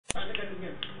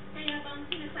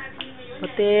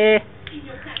Pati.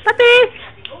 Pati.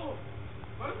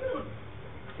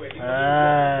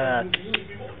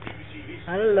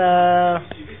 Hello.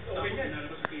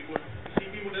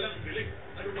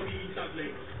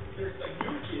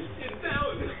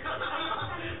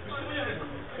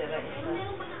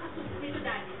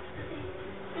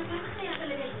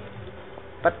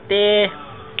 Pati.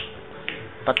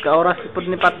 Pat ka oras ipod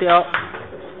ni Pati oh.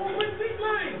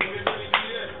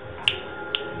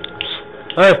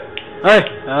 Hey, hey.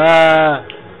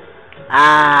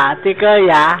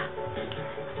 Tikoya.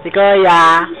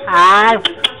 Tikoya. Ay.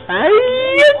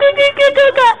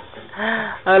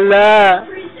 Allah.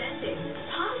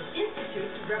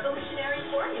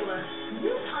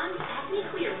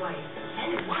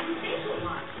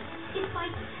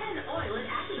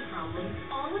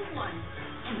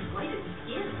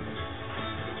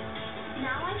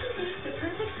 Now I can take the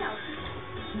perfect selfie.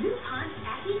 New Pond's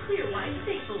Acne Clear White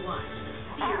Facial Wash.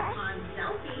 See your Pond's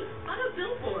selfie on a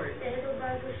billboard. Pero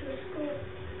bago sus ko.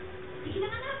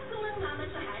 Pinanganak ko lang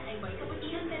mamatsahan ay may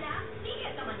kaputihan ka na.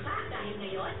 Tiket ka matsa dahil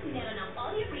ngayon meron ang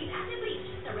All You Breathe Active Bleach.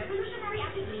 Sa Revolutionary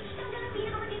Active Bleach, tanggal ang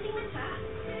pinakamatinding matsa.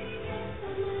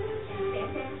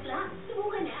 10 cents lang.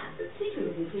 Subukan na.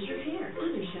 Secret, this is your hair.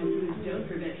 Other shampoos don't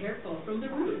prevent hair fall from the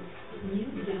roots. New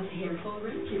Dove Hair Fall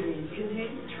Rescue Range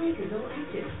contains Trichosol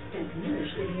Active that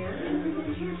nourish the hair and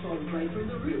prevent hair fall right from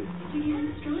the roots to give you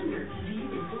stronger,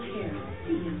 beautiful hair.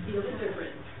 See and feel the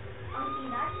difference. Ang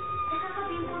inat,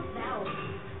 nakaka-pimples daw.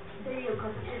 The real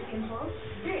cause of your pimples?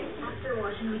 Dirt. After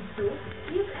washing with soap,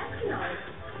 use Eskinol.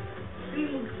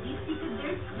 Remove deep-seated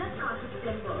dirt that causes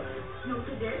pimples. No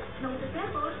to dirt, no to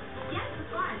pimples. Yes to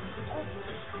fun.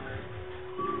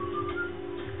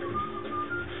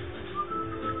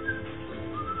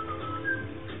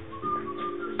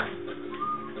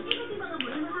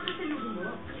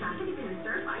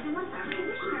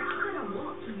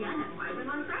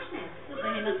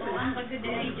 Ang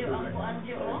pagdidihidyo ang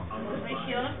kuanjo ang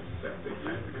location.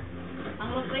 Ang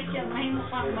location mahimo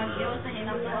pang bagyo sa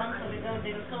hinapuan sa Ligao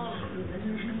del Sur.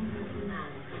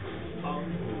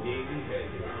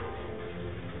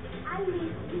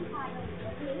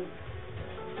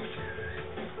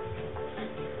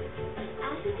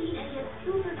 Assateague and gets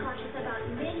super cautious about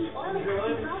many oil and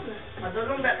acne problems.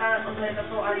 Madulong ba ka na sa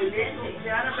ito ang liit?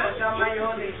 Siya na ba ka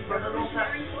mayon? Madulong sa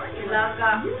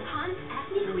ilaga. New Pond's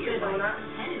Acne Clear White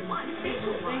 10-in-1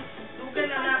 Facial Wash. Dugan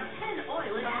na na. 10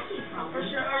 oil and acne For problems.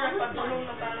 sure, na patulong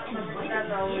na talo sa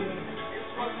pagkataw.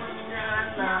 Sport mo niya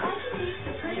na.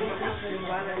 Yung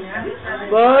wala niya.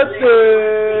 Pati.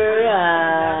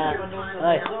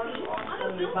 Ay.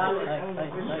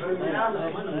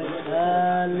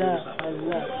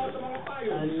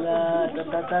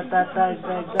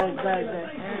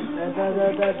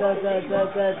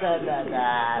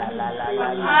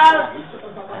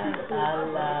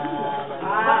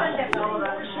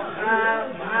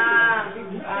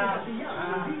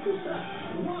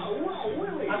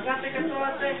 Agate ka to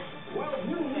ate.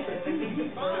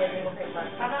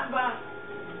 Anak ba?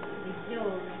 Video.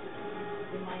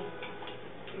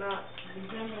 Na.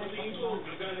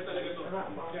 Gagana talaga to.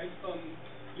 Guys,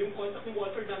 yung contact ni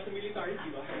Walter nasa military, di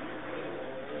ba?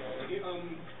 Sige,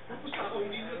 pupusta ako,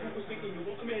 hindi na pupusta yung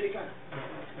lubong Amerika.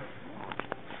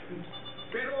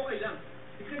 Pero okay lang.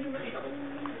 Tignan yung nakita ko.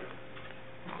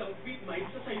 Isang feet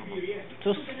mine sa Siberia.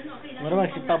 Sus,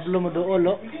 marami si Pablo mo doon,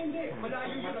 lo. Hindi.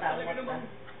 Malayo siya talaga namang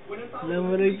walang tao. Alam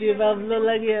mo rin si Pablo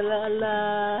lagi,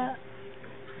 ala.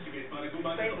 Sige, para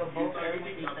gumagay ko. Yung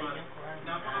targeting dapat.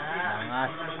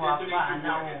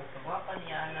 Guwapa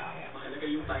niya na. Mahalaga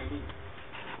yung timing.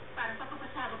 Para sa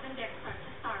papasabot ng Death Star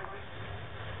sa Star Wars.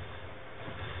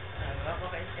 Guwapa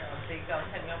kayo siya. Ikaw,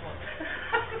 saan nga po?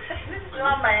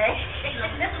 Lame.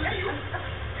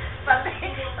 Pati.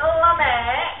 Lame.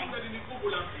 Yung narinig ko,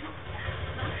 kulang sa'yo.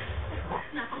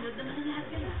 Nasunod naman ang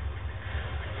lahat yun.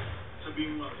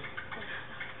 Sabihin mo.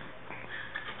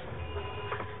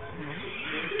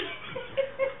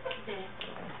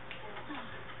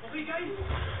 Okay, guys.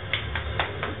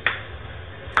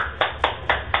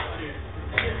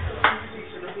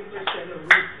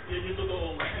 Yan yung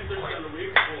totoo. Interstellar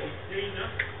wave. Oo. Yan na.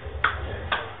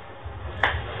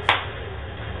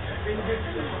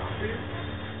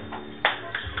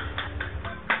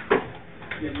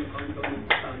 Yan yung countdown ng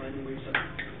kasama ng waves.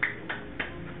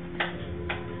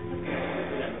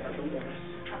 Wala na 3 oras.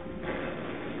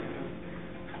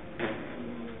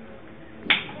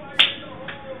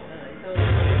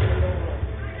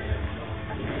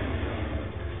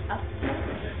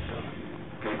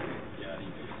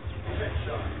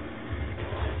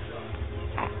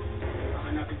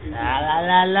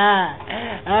 La.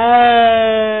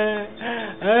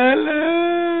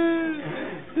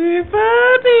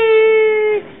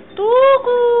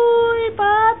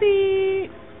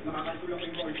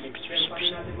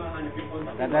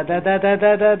 Yun?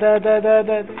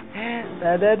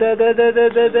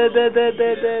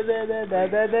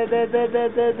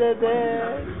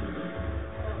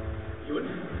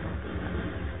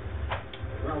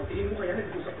 Wow, tingin mo kaya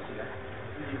nag-usap pa sila?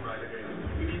 Hindi mahalaga yun.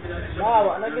 Hindi sila siya.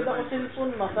 Bawa, nakita ko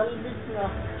cellphone, masalbis nga.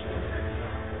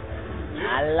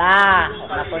 Ala!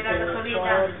 Wala pa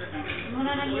cellphone.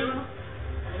 Muna na yun.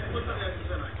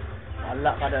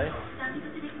 Wala ka daw eh.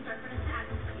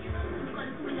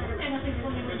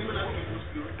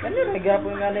 Kanina,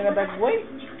 nagapon nga nga dagway.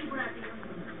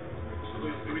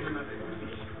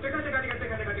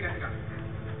 Teka.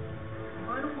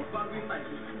 Paano magbago yung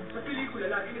timing? Sa pelikula,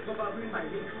 lagi nagbabago yung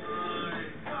timing.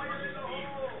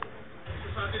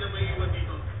 Sa atin na may iwan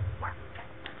dito.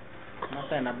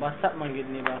 Matay, nabasa man gid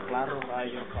ni ba? Klaro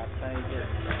kayo, patay gid.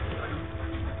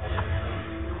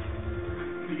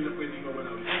 Hindi na pwedeng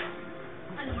mawala ulit.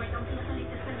 Alam mo, itong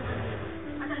pinakaligtas na naman.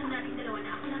 At alam natin dalawa na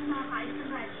ako lang makakain sa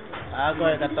radyo.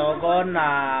 Agoy, katogon na.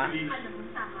 Alam mo,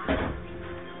 tama.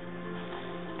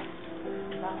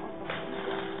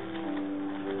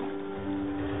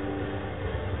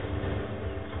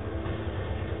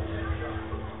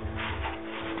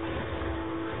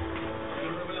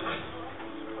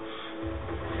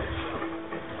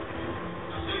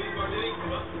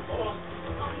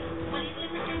 Maliit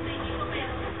lang na siyempre dito,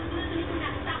 pero tuloy-tuloy ko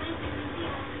na kasama yung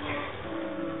pagkakasiya.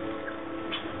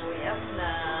 Uyap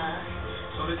na.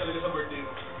 Sorry talaga sa birthday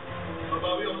mo.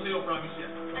 Mabawi ako sa'yo, promise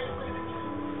yan. Alam ko naman yun.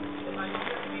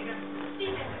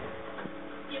 Steven,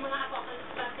 yung mga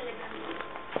apocalypse ba talaga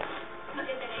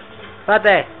maganda na idea.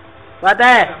 Pate!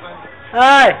 Pate!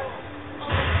 Ay!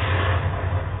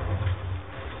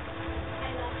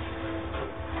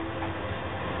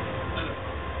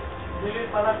 Dili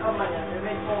pala ka man yan.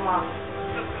 Dili ko ma.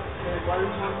 Wal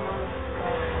mo.